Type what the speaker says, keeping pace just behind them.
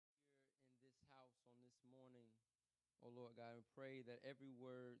morning, oh Lord God, and pray that every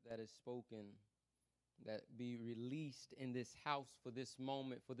word that is spoken, that be released in this house for this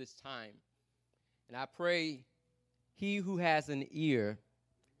moment, for this time. And I pray he who has an ear,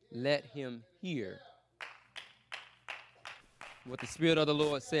 let him hear what the Spirit of the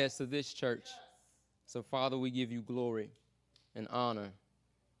Lord says to this church. So, Father, we give you glory and honor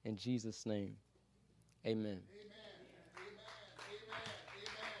in Jesus' name. Amen.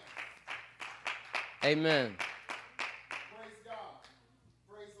 Amen. Praise God.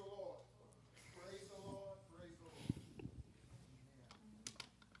 Praise the Lord. Praise the Lord. Praise the Lord.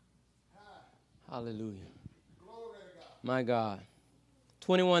 Hallelujah. Glory to God. My God.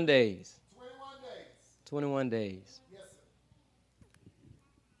 21 days. 21 days. 21 days. Yes, sir.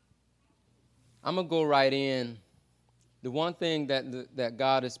 I'm going to go right in. The one thing that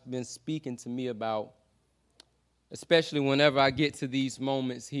God has been speaking to me about, especially whenever I get to these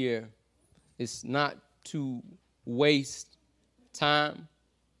moments here, is not to waste time.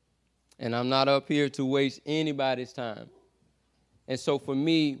 And I'm not up here to waste anybody's time. And so for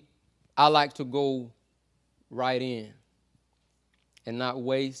me, I like to go right in and not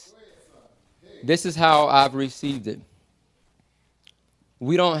waste. This is how I've received it.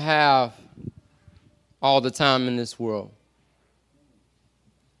 We don't have all the time in this world.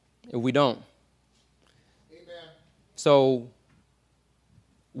 We don't. Amen. So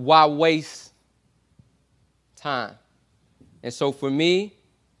why waste time? And so for me,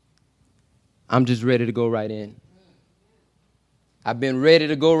 I'm just ready to go right in. I've been ready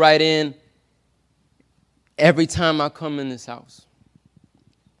to go right in every time I come in this house.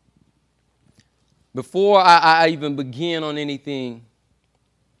 Before I even begin on anything,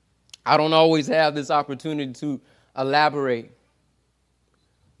 I don't always have this opportunity to elaborate.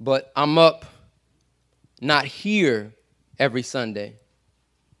 But I'm up, not here every Sunday,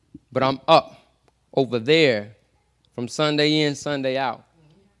 but I'm up over there from Sunday in, Sunday out.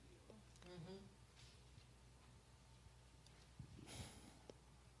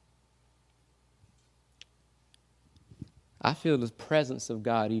 I feel the presence of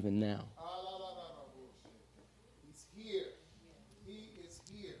God even now. He's here. He is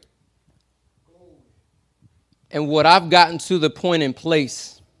here. Glory. And what I've gotten to the point in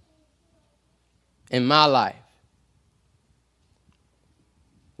place in my life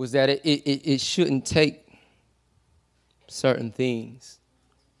was that it shouldn't take certain things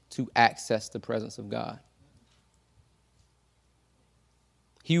to access the presence of God.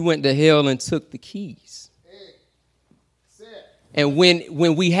 He went to hell and took the keys. And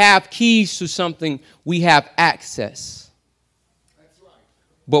when we have keys to something, we have access. That's right.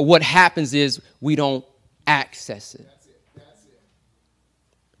 But what happens is we don't access it. That's it. That's it.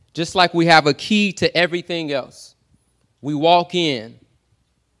 Just like we have a key to everything else. We walk in.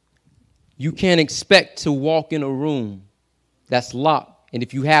 You can't expect to walk in a room that's locked. And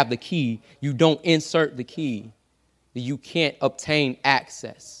if you have the key, you don't insert the key. You can't obtain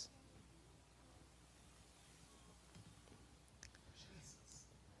access.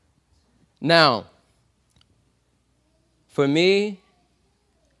 Now, for me,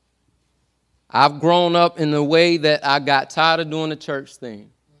 I've grown up in a way that I got tired of doing the church thing.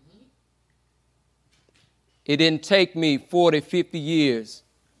 It didn't take me 40, 50 years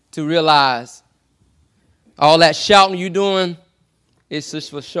to realize all that shouting you're doing is just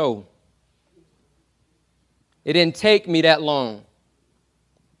for show. It didn't take me that long,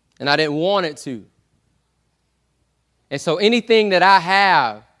 and I didn't want it to. And so anything that I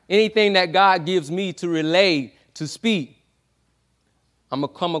have, anything that God gives me to relay, to speak, I'm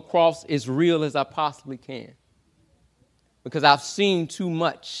going to come across as real as I possibly can. Because I've seen too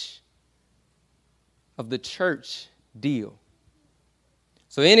much of the church deal.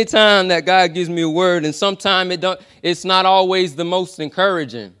 So anytime that God gives me a word, and sometimes it's not always the most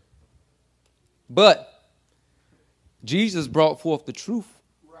encouraging, but Jesus brought forth the truth,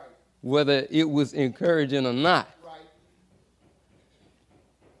 Right. whether it was encouraging or not. Right.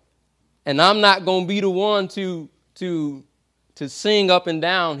 And I'm not going to be the one to sing up and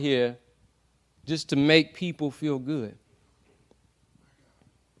down here just to make people feel good.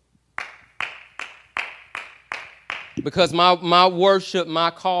 Because my worship, my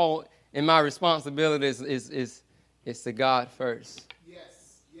call, and my responsibility is to God first.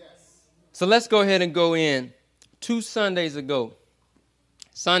 Yes. Yes. So let's go ahead and go in. 2 Sundays ago,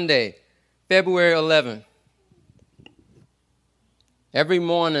 Sunday, February 11th. Every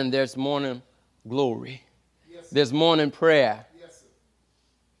morning there's morning glory. Yes, sir. There's morning prayer Yes, sir.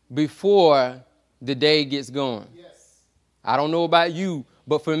 before the day gets going. Yes. I don't know about you,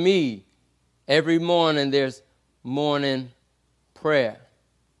 but for me, every morning there's morning prayer.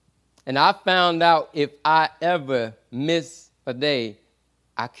 And I found out if I ever miss a day,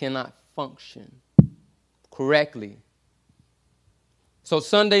 I cannot function correctly. So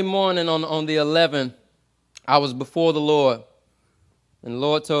Sunday morning on the 11th, I was before the Lord. And the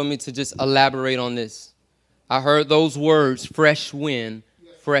Lord told me to just elaborate on this. I heard those words, fresh wind,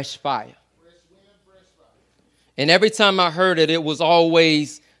 fresh fire. And every time I heard it, it was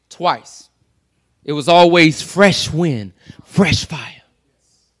always twice. It was always fresh wind, fresh fire.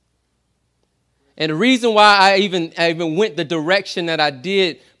 And the reason why I even went the direction that I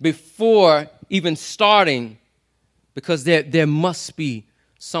did before even starting, because there must be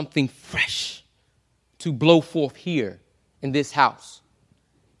something fresh to blow forth here in this house.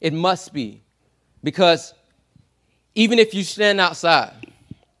 It must be. Because even if you stand outside,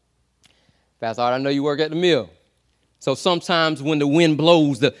 Pastor Art, I know you work at the mill. So sometimes when the wind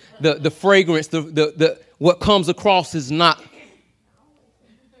blows, the fragrance, what comes across is not,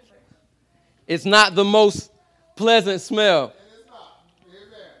 it's not the most pleasant smell.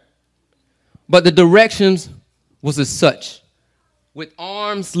 But the directions was as such, with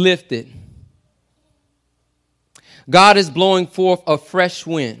arms lifted. God is blowing forth a fresh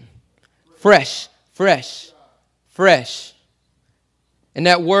wind. Fresh, fresh, fresh. And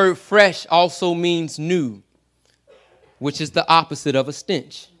that word fresh also means new, which is the opposite of a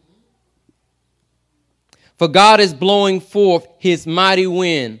stench. For God is blowing forth his mighty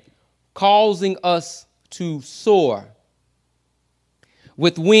wind, causing us to soar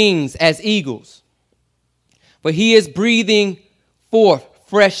with wings as eagles. For he is breathing forth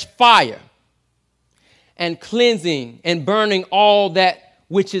fresh fire and cleansing and burning all that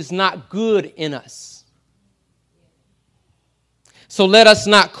which is not good in us. So let us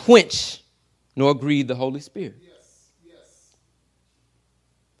not quench nor grieve the Holy Spirit.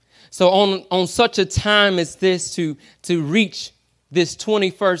 So on such a time as this, to reach this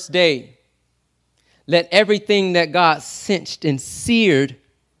 21st day, let everything that God cinched and seared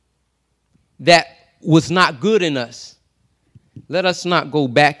that was not good in us, let us not go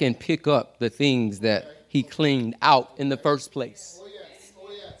back and pick up the things that he cleaned out in the first place. Oh, yes. Oh,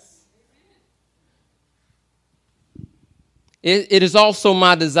 yes. It is also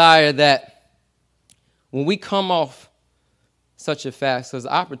my desire that when we come off such a fast, because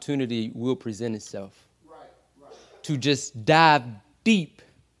opportunity will present itself to just dive deep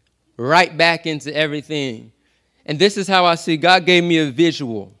right back into everything. And this is how I see God gave me a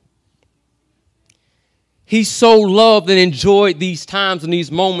visual. He so loved and enjoyed these times and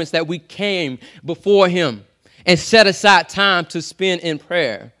these moments that we came before him and set aside time to spend in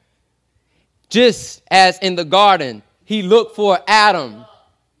prayer. Just as in the garden, he looked for Adam.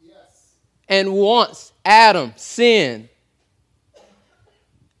 And once Adam sinned,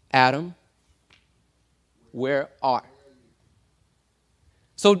 Adam, where art?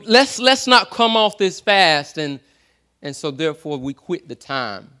 So let's not come off this fast and so therefore we quit the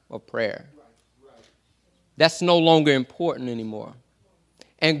time of prayer. That's no longer important anymore.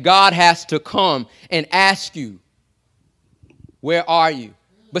 And God has to come and ask you, where are you?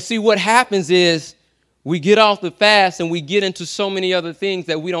 But see, what happens is we get off the fast and we get into so many other things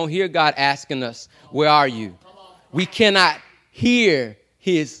that we don't hear God asking us, where are you? We cannot hear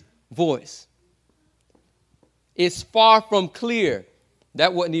his voice. It's far from clear.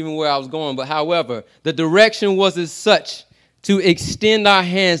 That wasn't even where I was going. But however, the direction was as such to extend our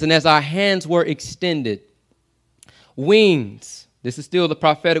hands. And as our hands were extended, wings, this is still the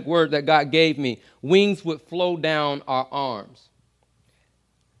prophetic word that God gave me, wings would flow down our arms.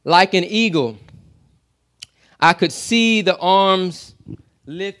 Like an eagle, I could see the arms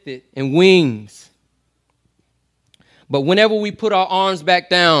lifted and wings. But whenever we put our arms back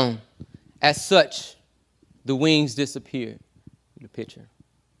down, as such, the wings disappeared. The picture.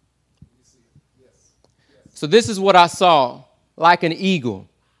 So this is what I saw, like an eagle.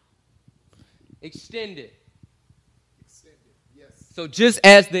 Extended. Yes. So just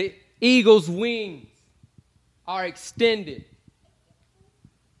as the eagle's wings are extended,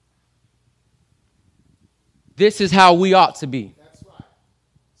 this is how we ought to be.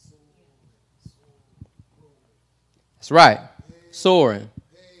 That's right. Soaring.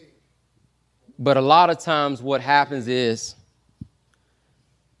 But a lot of times what happens is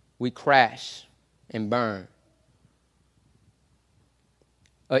we crash and burn.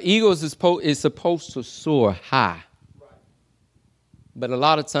 An eagle is supposed to soar high. But a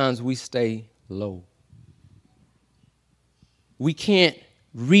lot of times we stay low. We can't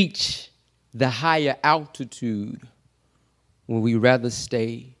reach the higher altitude when we rather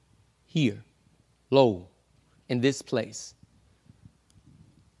stay here, low, in this place.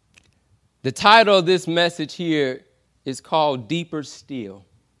 The title of this message here is called Deeper Still.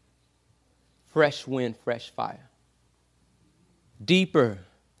 fresh wind, fresh fire. Deeper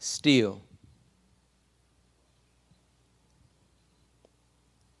still.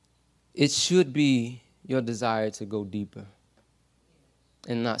 It should be your desire to go deeper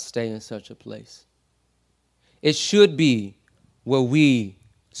and not stay in such a place. It should be where we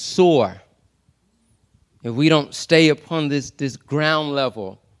soar. If we don't stay upon this ground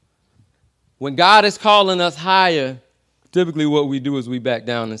level. When God is calling us higher, typically what we do is we back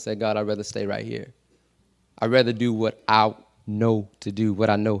down and say, God, I'd rather stay right here. I'd rather do what I know to do, what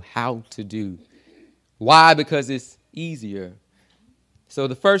I know how to do. Why? Because it's easier. So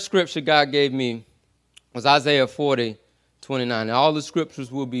the first scripture God gave me was Isaiah 40:29. And all the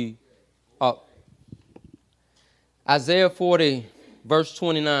scriptures will be up. Isaiah 40, verse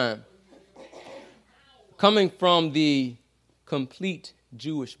 29. Coming from the complete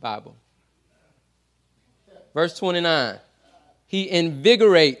Jewish Bible. Verse 29. He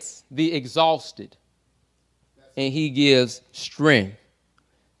invigorates the exhausted, and he gives strength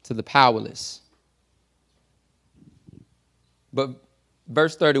to the powerless. But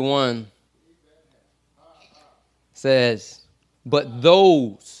verse 31 says, but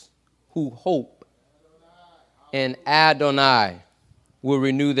those who hope in Adonai will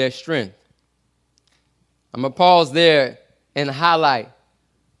renew their strength. I'm going to pause there and highlight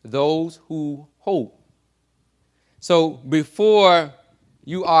those who hope. So before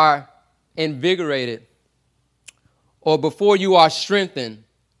you are invigorated or before you are strengthened,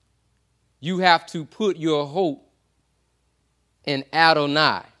 you have to put your hope in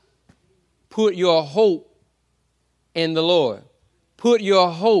Adonai. Put your hope in the Lord. Put your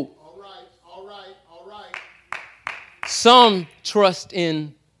hope. All right. Some trust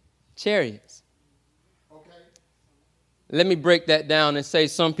in chariots. Okay. Let me break that down and say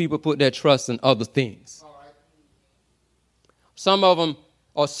some people put their trust in other things. All right. Some of them,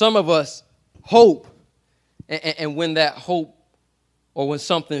 or some of us, hope. And when that hope or when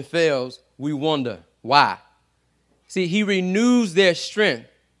something fails, we wonder why. See, he renews their strength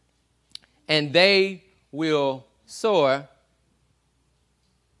and they will soar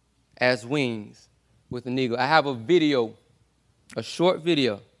as wings with an eagle. I have a video, a short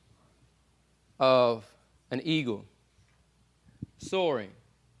video of an eagle soaring.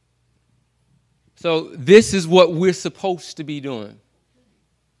 So this is what we're supposed to be doing.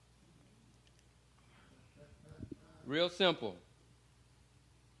 Real simple.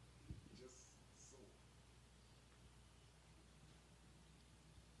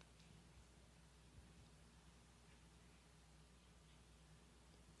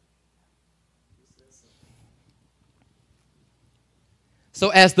 So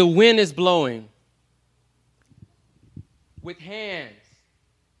as the wind is blowing, with hands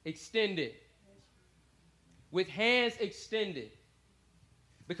extended,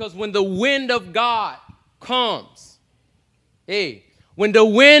 because when the wind of God comes, when the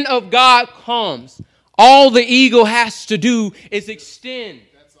wind of God comes, all the eagle has to do is extend.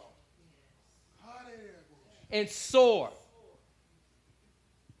 That's all. And soar.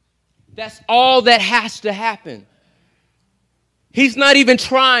 That's all that has to happen. He's not even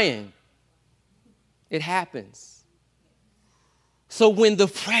trying. It happens. So when the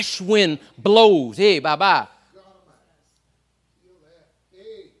fresh wind blows, bye-bye.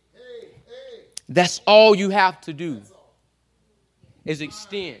 That's all you have to do is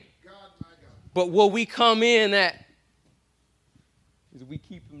extend. But what we come in at is we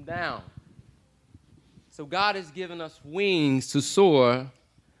keep them down. So God has given us wings to soar,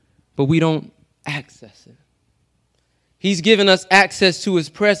 but we don't access it. He's given us access to his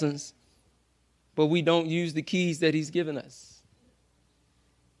presence, but we don't use the keys that he's given us.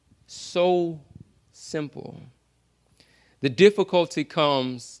 So simple. The difficulty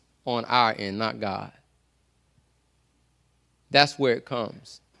comes on our end, not God. That's where it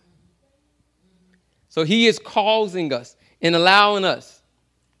comes. So he is causing us and allowing us.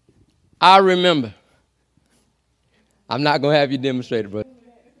 I remember. I'm not going to have you demonstrate it, brother.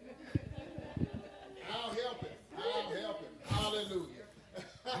 I'll help it. Hallelujah.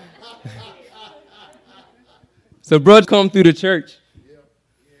 So brothers come through the church.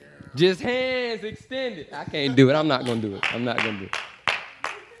 Just hands extended. I can't do it. I'm not going to do it.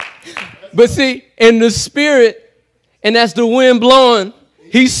 But see, in the spirit, and as the wind blowing,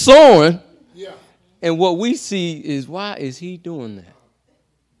 he's soaring. Yeah. And what we see is, why is he doing that?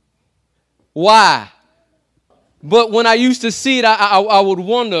 Why? But when I used to see it, I would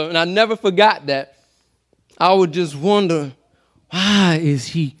wonder, and I never forgot that. I would just wonder, why is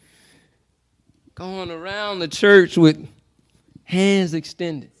he going around the church with hands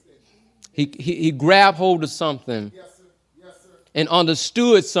extended? He grabbed hold of something Yes, sir. Yes, sir. and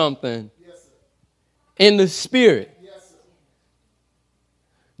understood something Yes, sir. in the spirit. Yes, sir.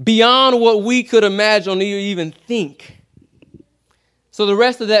 Beyond what we could imagine or even think. So the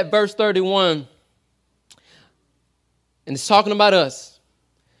rest of that verse 31, and it's talking about us.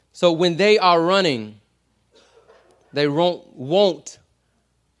 So when they are running, they won't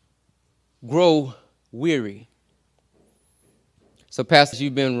grow weary. So pastors,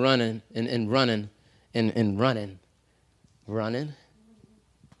 you've been running and running and running.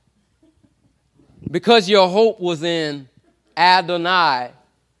 Because your hope was in Adonai,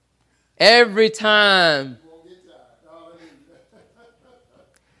 every time.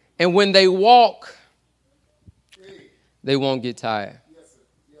 And when they walk, they won't get tired. Yes, sir.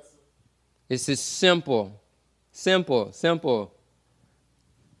 Yes, sir. It's just simple.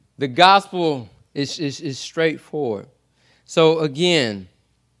 The gospel is straightforward. So again,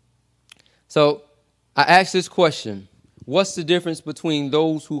 I asked this question. What's the difference between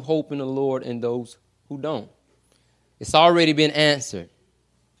those who hope in the Lord and those who don't? It's already been answered.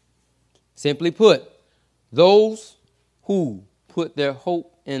 Simply put, those who put their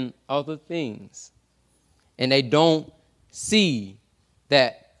hope in other things and they don't see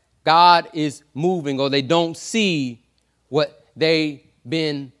that God is moving, or they don't see what they've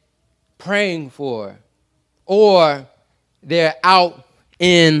been praying for, or they're out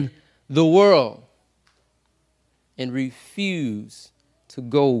in the world and refuse to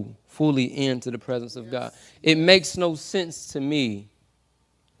go fully into the presence of God. It makes no sense to me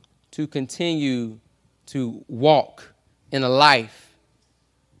to continue to walk in a life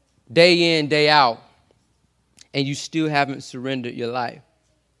day in, day out, and you still haven't surrendered your life.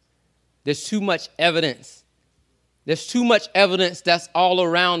 There's too much evidence. There's too much evidence that's all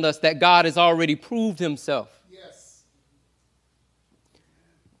around us that God has already proved himself. Yes.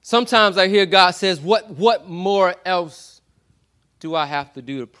 Sometimes I hear God says, what more else do I have to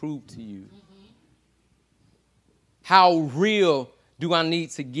do to prove to you? How real do I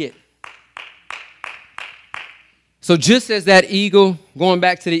need to get? So just as that eagle, going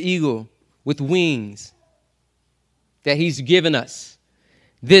back to the eagle with wings that he's given us,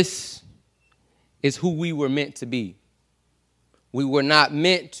 this is who we were meant to be. We were not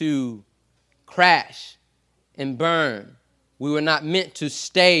meant to crash and burn. We were not meant to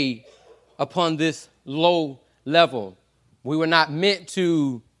stay upon this low level. We were not meant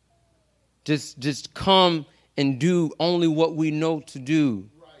to just come and do only what we know to do.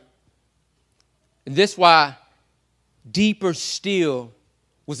 Right. This is why Deeper Still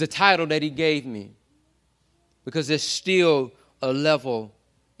was the title that he gave me, because there's still a level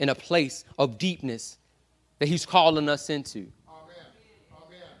in a place of deepness that he's calling us into. Amen.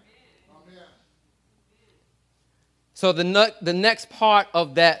 So the next part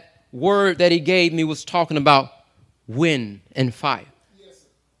of that word that he gave me was talking about wind and fire. Yes, sir.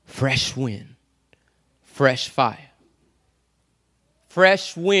 Fresh wind, fresh fire.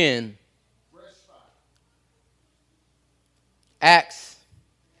 Fresh wind. Fresh fire. Acts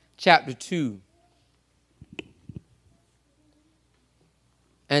chapter 2.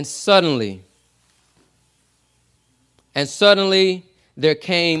 And suddenly there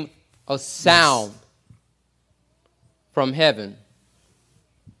came a sound from heaven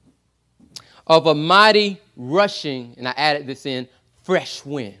of a mighty rushing, and I added this in, fresh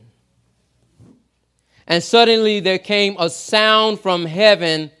wind. And suddenly there came a sound from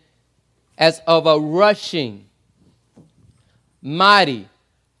heaven as of a rushing, mighty,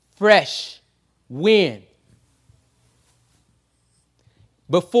 fresh wind.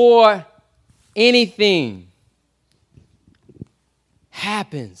 Before anything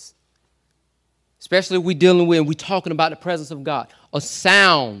happens, especially if we're dealing with and we're talking about the presence of God, a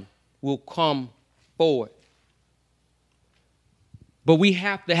sound will come forward. But we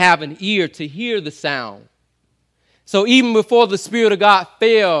have to have an ear to hear the sound. So even before the Spirit of God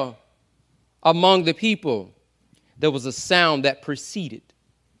fell among the people, there was a sound that preceded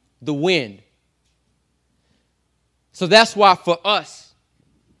the wind. So that's why for us,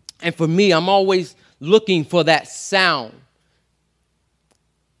 and for me, I'm always looking for that sound.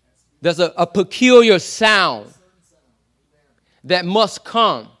 There's a peculiar sound that must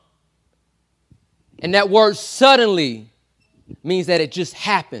come. And that word suddenly means that it just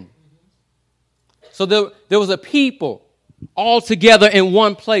happened. So there was a people all together in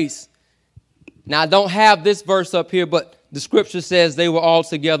one place. Now, I don't have this verse up here, but the scripture says they were all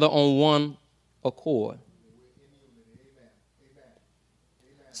together on one accord.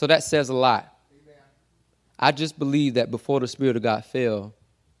 So that says a lot. I just believe that before the Spirit of God fell,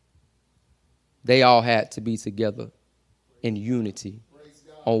 they all had to be together in unity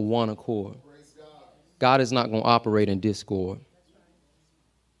on one accord. God is not going to operate in discord.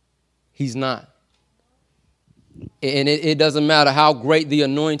 He's not. And it doesn't matter how great the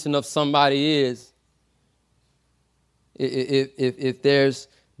anointing of somebody is. If there's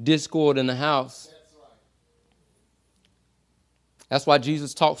discord in the house. That's why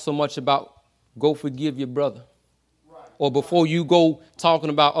Jesus talks so much about go forgive your brother. Or before you go talking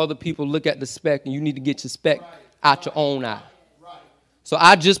about other people, look at the speck, and you need to get your speck out your own eye. So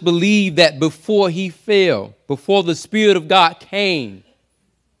I just believe that before he fell, before the Spirit of God came,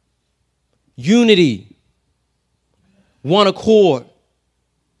 unity, one accord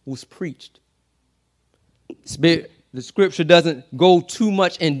was preached. The scripture doesn't go too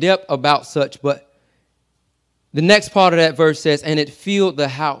much in depth about such, but the next part of that verse says, and it filled the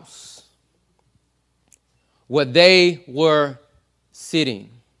house where they were sitting.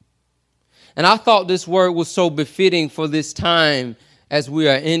 And I thought this word was so befitting for this time as we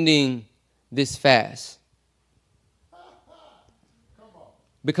are ending this fast.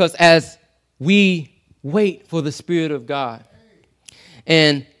 Because as we wait for the Spirit of God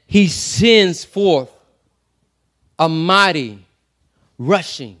and he sends forth a mighty,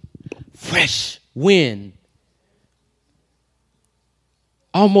 rushing, fresh wind,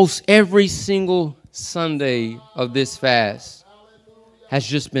 almost every single Sunday of this fast has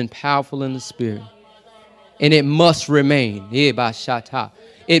just been powerful in the Spirit. And it must remain. It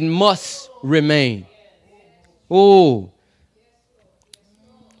must remain. Oh.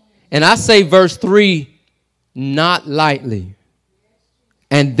 And I say verse 3, not lightly.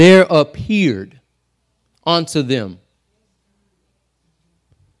 And there appeared unto them.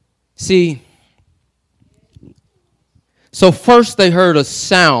 See, so first they heard a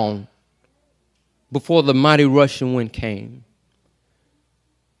sound before the mighty rushing wind came.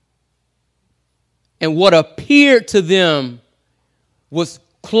 And what appeared to them was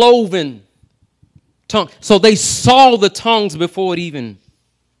cloven tongue. So they saw the tongues before it even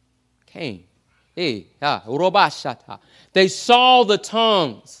came. They saw the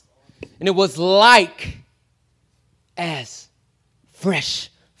tongues, and it was like as fresh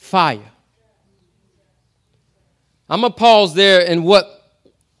fire. I'm going to pause there, and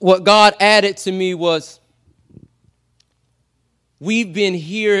what God added to me was we've been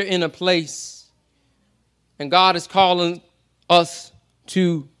here in a place, and God is calling us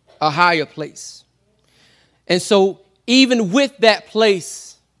to a higher place. And so even with that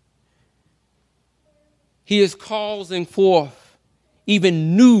place, he is causing forth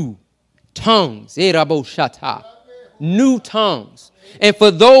even new tongues. New tongues. And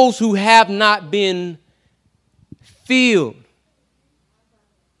for those who have not been filled,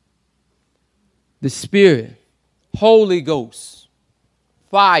 the Spirit, Holy Ghost,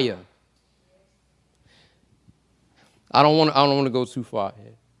 fire. I don't want to go too far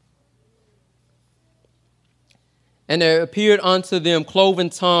ahead. And there appeared unto them cloven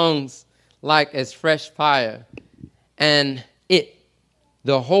tongues like as fresh fire. And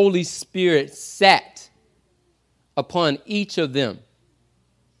the Holy Spirit, sat upon each of them.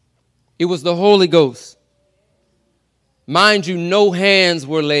 It was the Holy Ghost. Mind you, no hands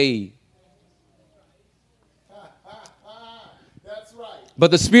were laid. That's right.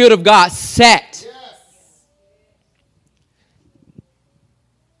 But the Spirit of God sat. Yes.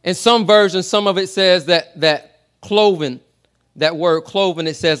 In some versions, some of it says that cloven, that word cloven,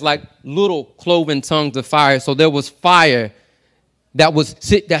 it says like little cloven tongues of fire. So there was fire that was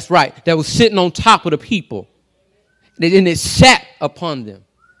sitting on top of the people. And it sat upon them.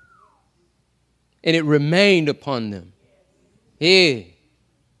 And it remained upon them. Yeah.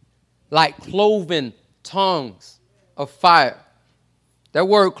 Like cloven tongues of fire. That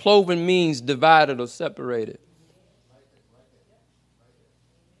word cloven means divided or separated.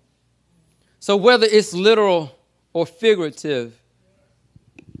 So whether it's literal or figurative,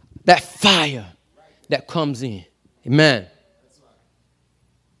 that fire that comes in. Amen.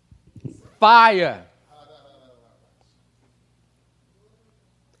 Fire.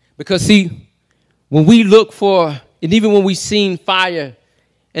 Because see, when we look for, and even when we've seen fire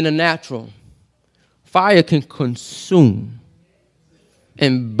in the natural, fire can consume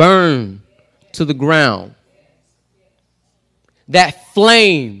and burn to the ground. That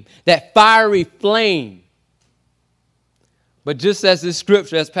flame, that fiery flame. But just as this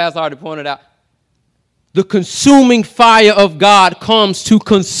scripture, as Pastor already pointed out, the consuming fire of God comes to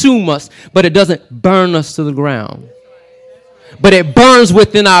consume us, but it doesn't burn us to the ground. But it burns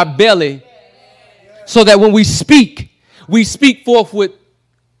within our belly so that when we speak forth with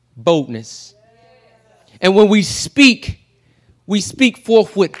boldness. And when we speak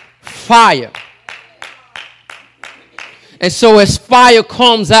forth with fire. And so as fire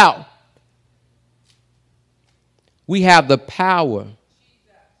comes out, we have the power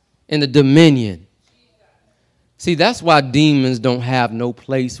and the dominion See, that's why demons don't have no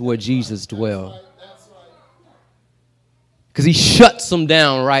place where Jesus dwells. That's right. Because he shuts them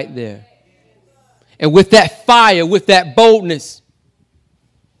down right there. And with that fire, with that boldness,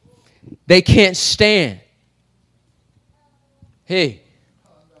 they can't stand. Hey,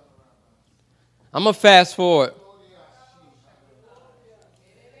 I'm going to fast forward.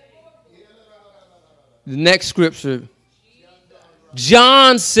 The next scripture.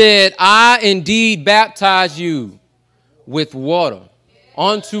 John said, I indeed baptize you with water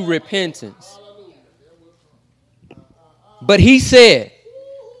unto repentance. But he said,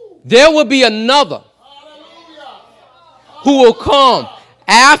 there will be another who will come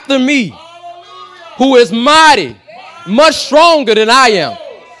after me, who is mighty, much stronger than I am.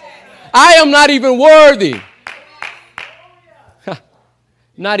 I am not even worthy.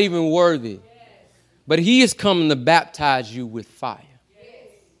 Not even worthy. But he is coming to baptize you with fire.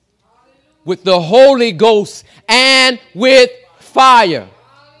 With the Holy Ghost and with fire.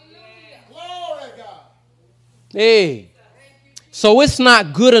 Hey. So it's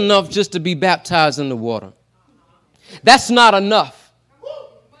not good enough just to be baptized in the water. That's not enough.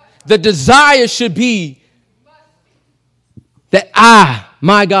 The desire should be that I,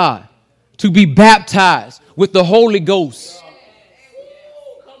 my God, to be baptized with the Holy Ghost.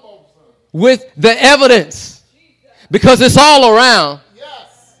 With the evidence. Because it's all around.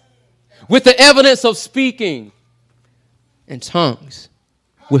 With the evidence of speaking in tongues.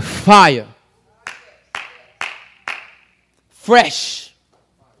 With fire. Fresh.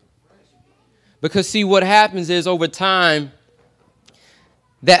 Because see, what happens is over time,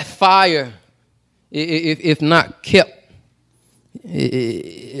 that fire, if not kept,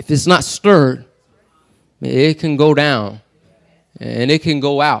 if it's not stirred, it can go down and it can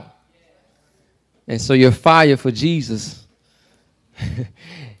go out. And so your fire for Jesus,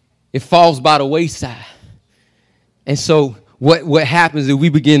 it falls by the wayside. And so what happens is we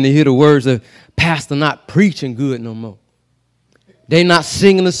begin to hear the words of pastor not preaching good no more. They not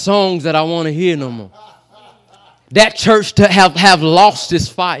singing the songs that I want to hear no more. That church to have lost its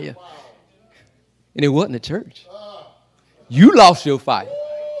fire. And it wasn't the church. You lost your fire.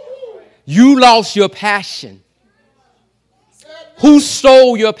 You lost your passion. Who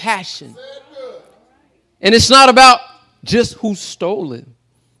stole your passion? And it's not about just who stole it.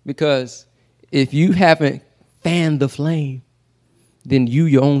 Because if you haven't fanned the flame, then you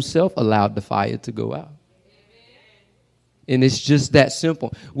your own self allowed the fire to go out. And it's just that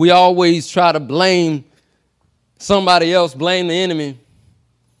simple. We always try to blame somebody else, blame the enemy.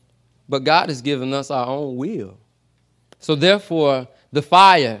 But God has given us our own will. So therefore, the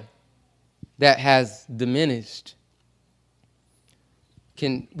fire that has diminished,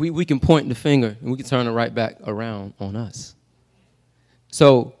 we can point the finger and we can turn it right back around on us.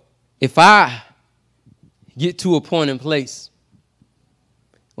 So if I get to a point in place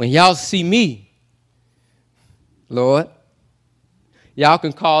when y'all see me, Lord, y'all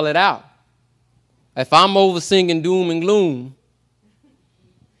can call it out. If I'm over singing doom and gloom,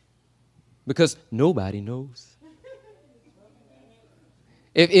 because nobody knows.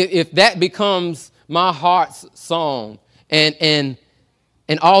 If that becomes my heart's song,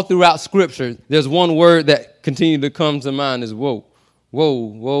 and all throughout Scripture, there's one word that continues to come to mind is woe. Woe,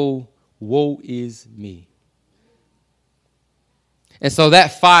 woe, woe is me. And so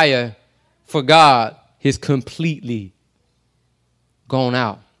that fire for God is completely gone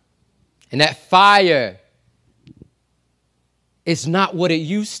out. And that fire is not what it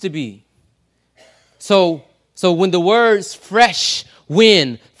used to be. So when the words fresh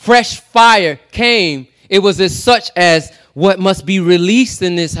wind, fresh fire came, it was as such as what must be released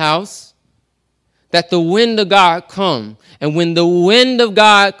in this house, that the wind of God come. And when the wind of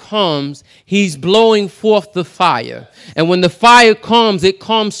God comes, he's blowing forth the fire. And when the fire comes, it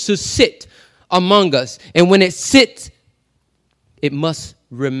comes to sit among us. And when it sits, it must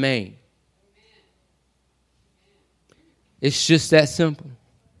remain. It's just that simple.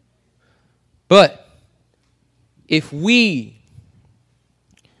 But if we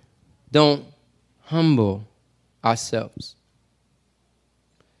don't humble ourselves,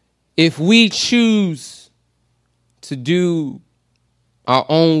 if we choose to do our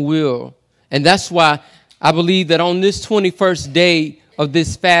own will, and that's why I believe that on this 21st day of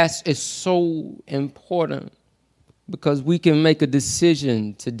this fast is so important, because we can make a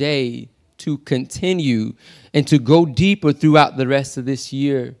decision today to continue and to go deeper throughout the rest of this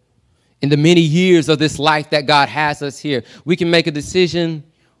year. In the many years of this life that God has us here, we can make a decision,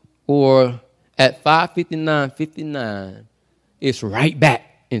 or at 5:59:59, it's right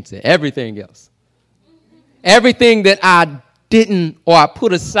back into everything else. Everything that I didn't or I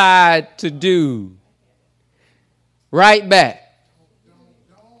put aside to do. Right back.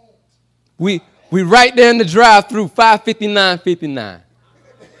 We right there in the drive-through, 5:59:59.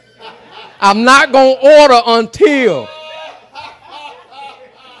 I'm not going to order until.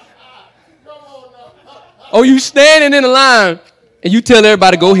 Oh, you standing in the line and you tell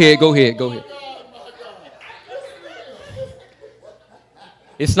everybody, go ahead, go ahead, go ahead.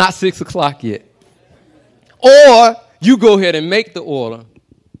 It's not 6 o'clock yet. Or you go ahead and make the order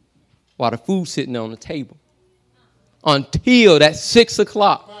while the food's sitting on the table until that 6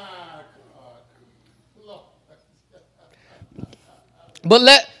 o'clock.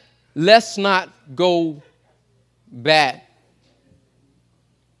 But let's not go back.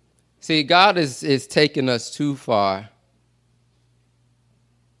 See, God is taking us too far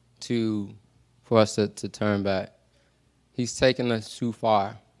for us to turn back. He's taking us too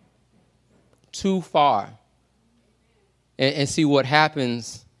far. Too far. And see what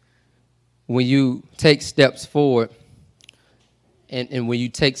happens when you take steps forward and when you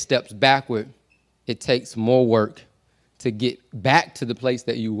take steps backward, it takes more work to get back to the place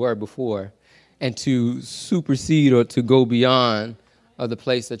that you were before and to supersede or to go beyond the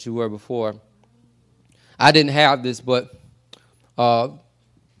place that you were before. I didn't have this, but some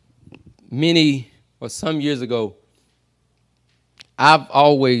years ago, I've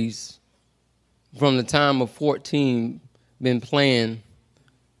always, from the time of 14, been playing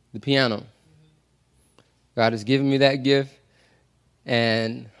the piano. God has given me that gift,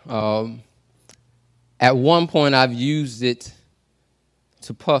 and at one point I've used it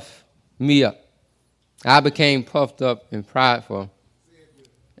to puff me up. I became puffed up and prideful,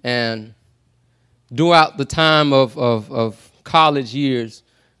 and throughout the time of college years,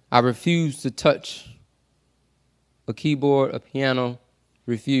 I refused to touch a keyboard, a piano,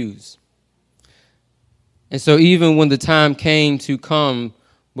 refused. And so even when the time came to come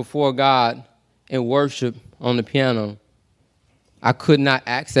before God and worship on the piano, I could not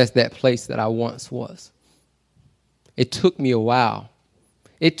access that place that I once was. It took me a while.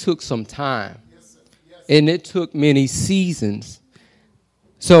 It took some time. Yes, yes. And it took many seasons.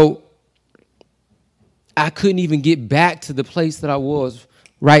 So I couldn't even get back to the place that I was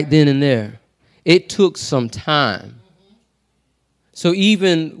right then and there. It took some time. So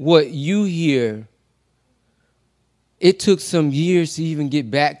even what you hear, it took some years to even get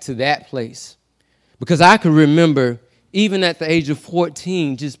back to that place. Because I can remember, even at the age of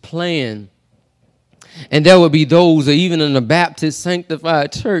 14, just playing. And there would be those, or even in a Baptist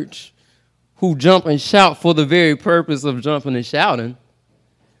sanctified church, who jump and shout for the very purpose of jumping and shouting.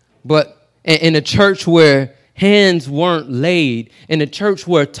 But in a church where hands weren't laid, in a church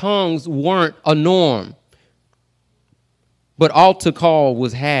where tongues weren't a norm, but altar call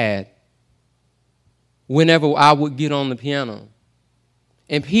was had whenever I would get on the piano.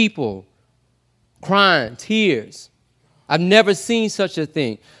 And people crying, tears. I've never seen such a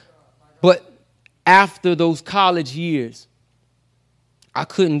thing. But after those college years, I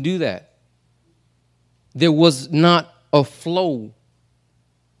couldn't do that. There was not a flow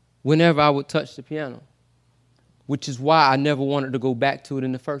whenever I would touch the piano, which is why I never wanted to go back to it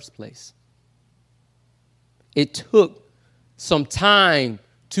in the first place. It took some time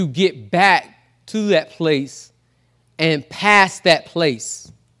to get back to that place and past that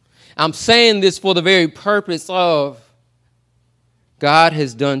place. I'm saying this for the very purpose of God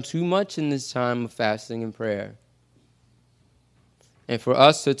has done too much in this time of fasting and prayer. And for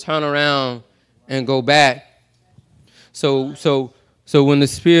us to turn around and go back. So when the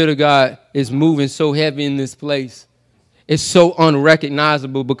Spirit of God is moving so heavy in this place, it's so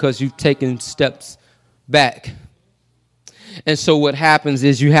unrecognizable because you've taken steps back. And so what happens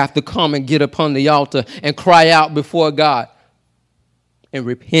is you have to come and get upon the altar and cry out before God and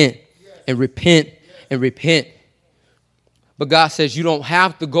repent and repent and repent. But God says you don't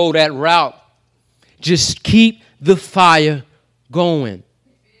have to go that route. Just keep the fire going.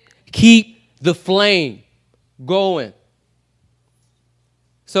 Keep the flame going.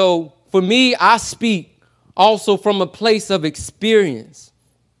 So for me, I speak also from a place of experience.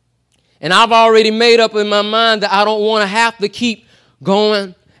 And I've already made up in my mind that I don't want to have to keep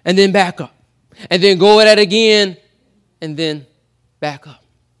going and then back up. And then go at it again and then back up.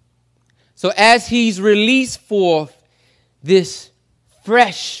 So as he's released forth this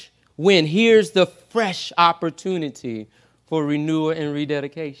fresh wind, here's the fresh opportunity for renewal and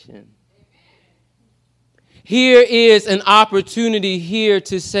rededication. Here is an opportunity here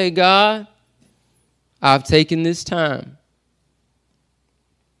to say, God, I've taken this time.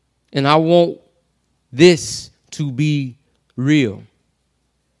 And I want this to be real.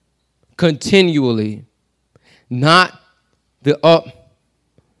 Continually. Not the up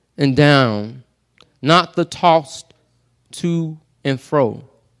and down. Not the tossed to and fro.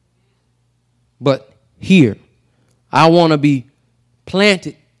 But here, I want to be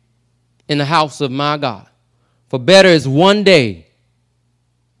planted in the house of my God. For better is one day,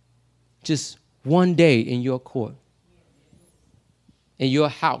 just one day in your court, in your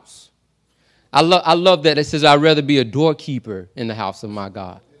house. I love that it says, I'd rather be a doorkeeper in the house of my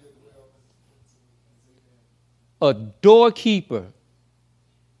God. A doorkeeper.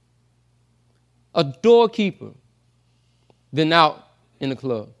 A doorkeeper than out in the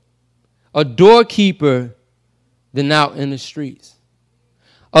club. A doorkeeper than out in the streets.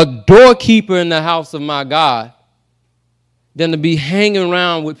 A doorkeeper in the house of my God than to be hanging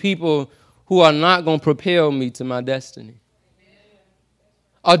around with people who are not going to propel me to my destiny.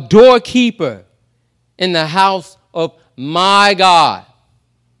 A doorkeeper in the house of my God.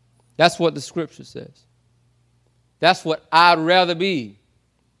 That's what the scripture says. That's what I'd rather be.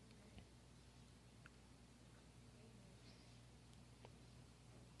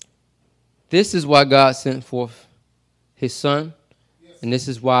 This is why God sent forth his son. And this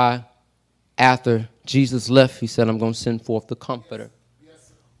is why after Jesus left, he said, I'm going to send forth the Comforter,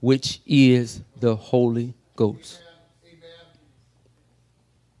 which is the Holy Ghost.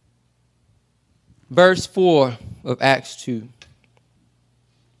 Verse 4 of Acts 2.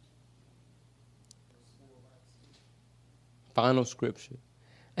 Final scripture.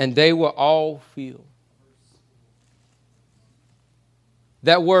 And they were all filled.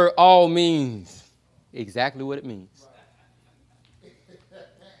 That word all means exactly what it means.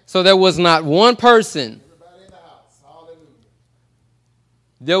 So there was not one person.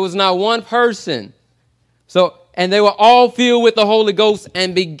 There was not one person. So, and they were all filled with the Holy Ghost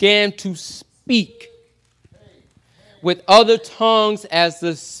and began to speak with other tongues as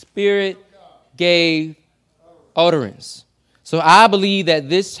the Spirit gave utterance. So I believe that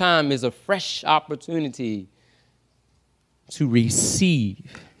this time is a fresh opportunity to receive.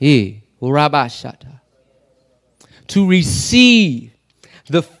 To receive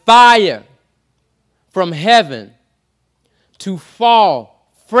the fire from heaven to fall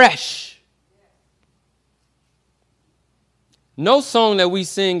fresh. No song that we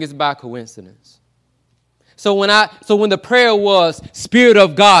sing is by coincidence. So when the prayer was, Spirit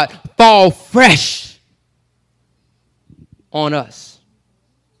of God, fall fresh on us.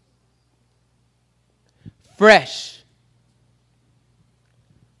 Fresh.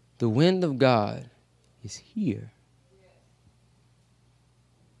 The wind of God is here.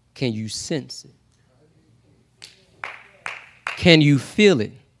 Can you sense it? Can you feel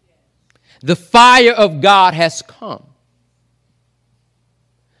it? The fire of God has come.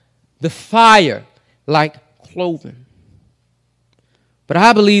 The fire like cloven. But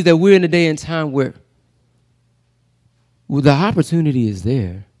I believe that we're in a day and time where the opportunity is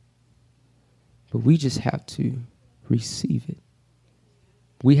there, but we just have to receive it.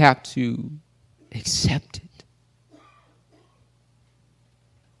 We have to accept it.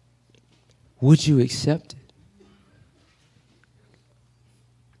 Would you accept it?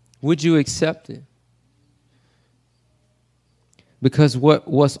 Would you accept it? Because what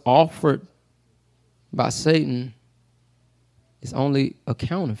was offered by Satan is only a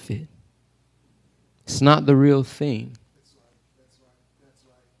counterfeit. It's not the real thing. That's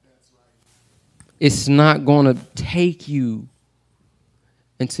right. It's not going to take you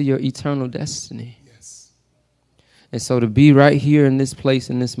into your eternal destiny. Yes. And so to be right here in this place,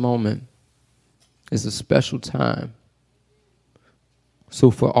 in this moment, is a special time.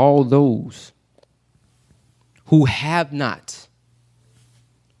 So for all those who have not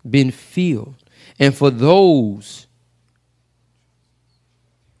been filled, and for those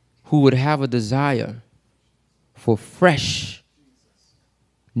who would have a desire for fresh,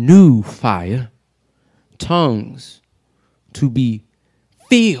 new fire, tongues to be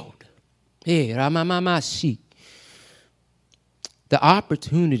filled. The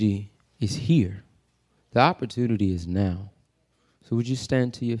opportunity is here. The opportunity is now. So would you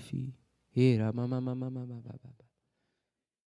stand to your feet?